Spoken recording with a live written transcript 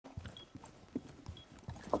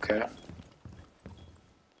Okay.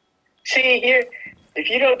 See here, if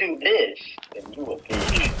you don't do this, then you will be.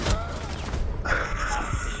 Mission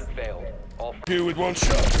failed. All You with one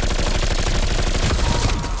shot.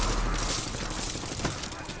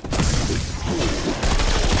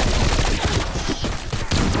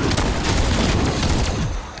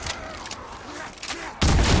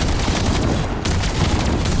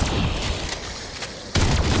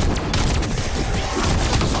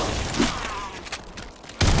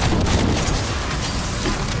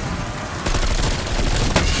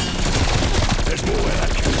 There's more where that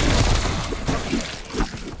came from.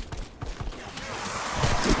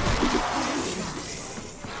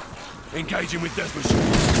 Engaging with death machine.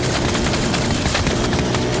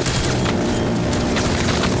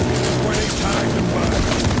 20 tagged and back.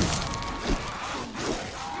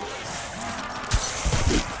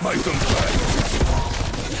 Make them pay.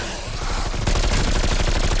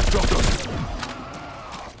 Drop them.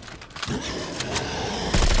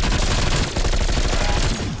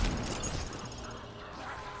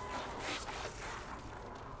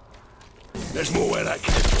 There's more where that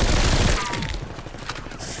came from.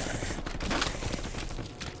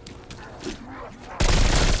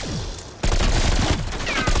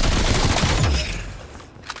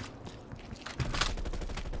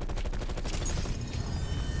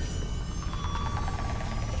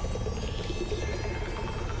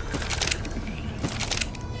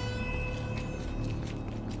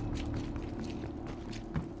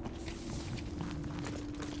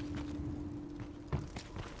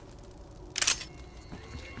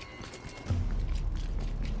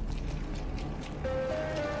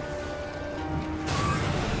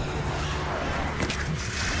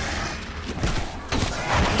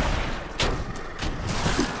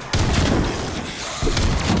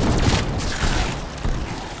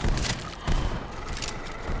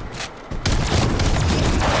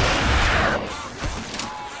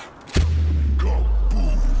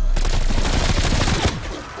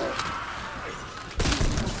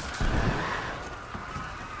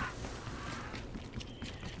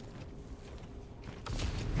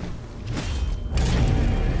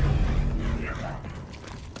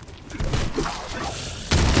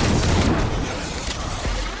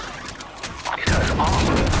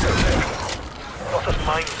 Not as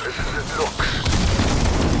mindless as it looks.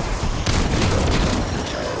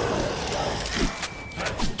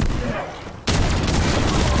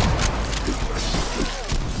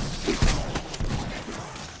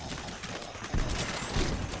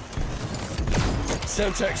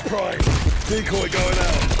 Semtex Prime. Decoy going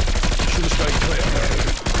out. Should have stayed clear.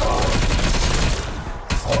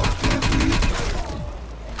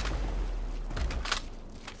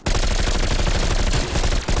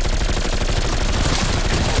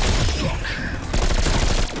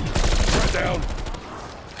 Down.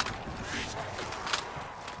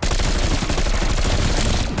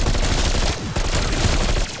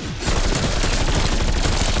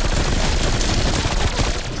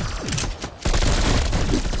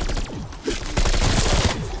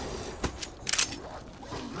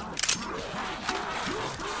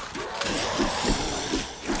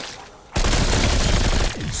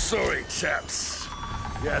 Sorry, chaps.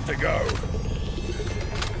 You had to go.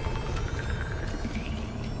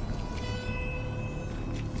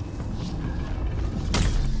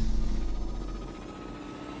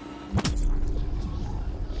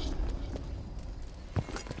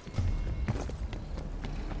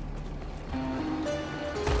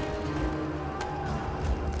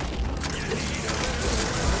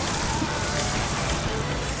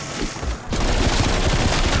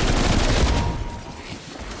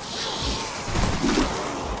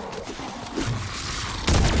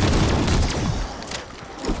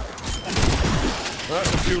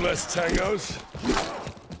 That's a few less tangos.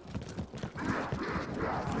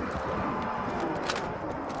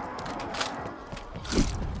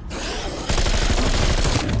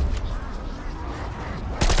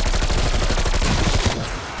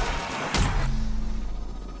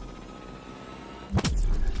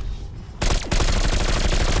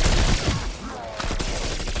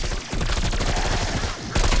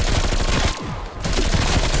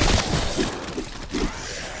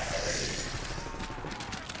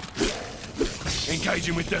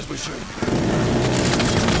 Engaging with death machine.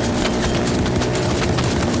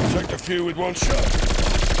 Check the few with one shot.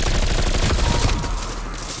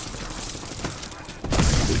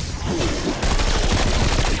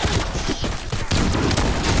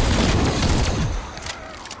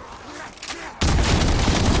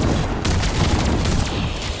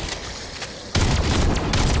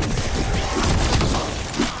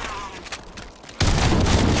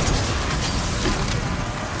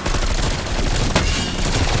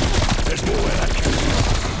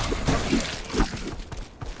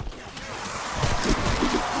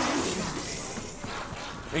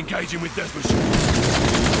 Engaging with death machine.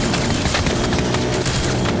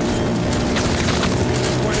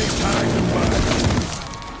 20 tagged and back.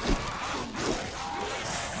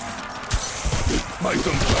 Make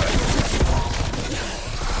them back.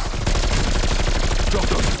 Drop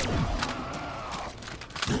them.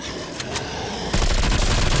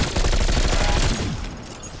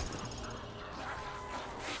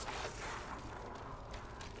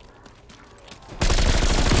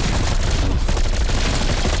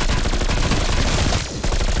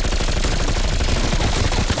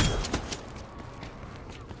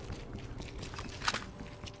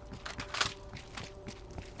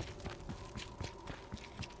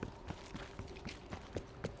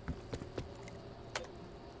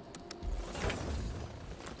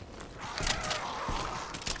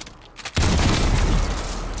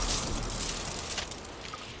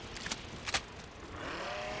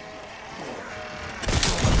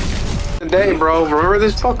 Day, bro. Remember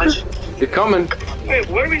this fucker? He's coming. Wait,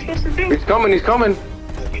 what are we supposed to do? He's coming. He's coming.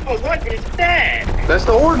 Oh, what is that? That's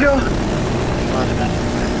the Orga.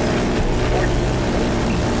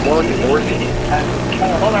 More like an orgy.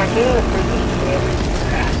 Hold on,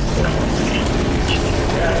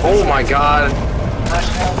 Oh my god.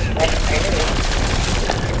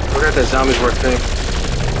 Look at that zombies work thing.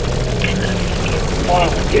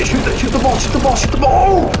 Yeah, shoot the ball, shoot the ball, shoot the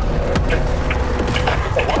ball!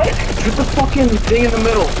 Shoot the fucking thing in the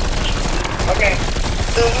middle. Okay.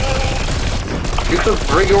 Shoot the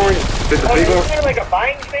big orange. The big Is orange. there like a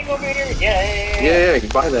buying thing over here? Yeah. Yeah, you can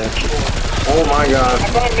buy that. Oh my god.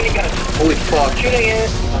 I bought a minigun. Holy fuck. Shooting it.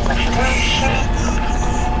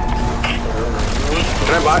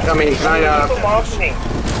 Can I buy? I mean, can I, Come off me.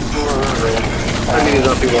 I need these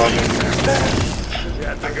up people off me. We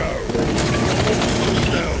have to go.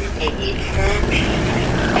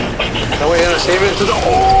 No way, save it to the.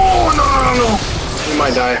 Oh, no. You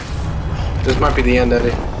might die. This might be the end,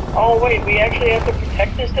 Eddie. Oh wait, we actually have to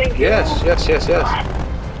protect this thing? Yes.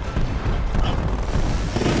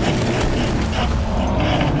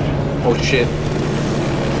 Oh shit.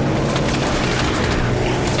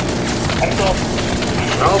 I'm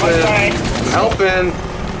Helping.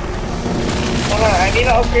 Hold on, I need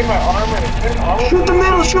to upgrade my armor. Shoot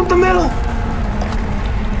the middle.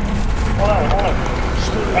 Hold on.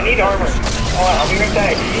 I need armor. Hold on, I'll be right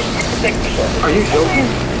back. You protect yourself. Are you joking?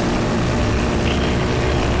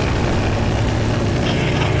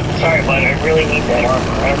 Sorry, bud, I really need that armor.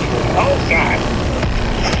 Oh god.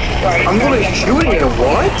 Sorry, I'm literally shooting it.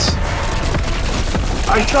 What?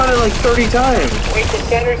 I shot it like 30 times. Wait, the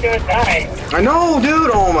center's gonna die. I know,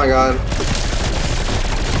 dude. Oh my god.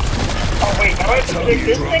 Oh wait, now I have to protect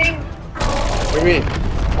this thing? What do you mean?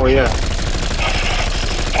 Oh yeah.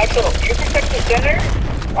 Axel, you protect the center?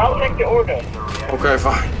 I'll take the order. Okay,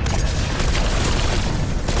 fine.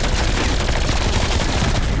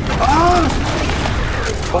 Ah!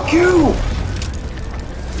 Fuck you!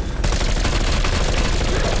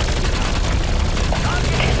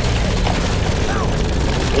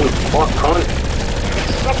 Holy fuck, cunt.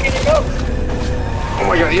 Stuck in your nose. Oh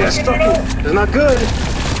my god, yeah, stuck it. It's not good.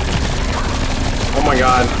 Oh my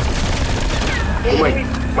god.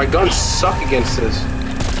 Oh my guns suck against this.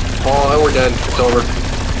 Oh, we're dead. It's over.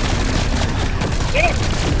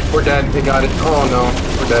 We're dead. We got it. Oh no,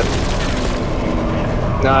 we're dead.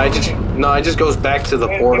 Nah, it just goes back to the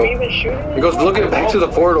portal. It goes looking back to the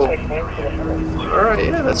portal. Alright,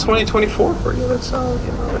 yeah, that's 2024 for you. That's how,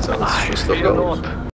 that's how it's just the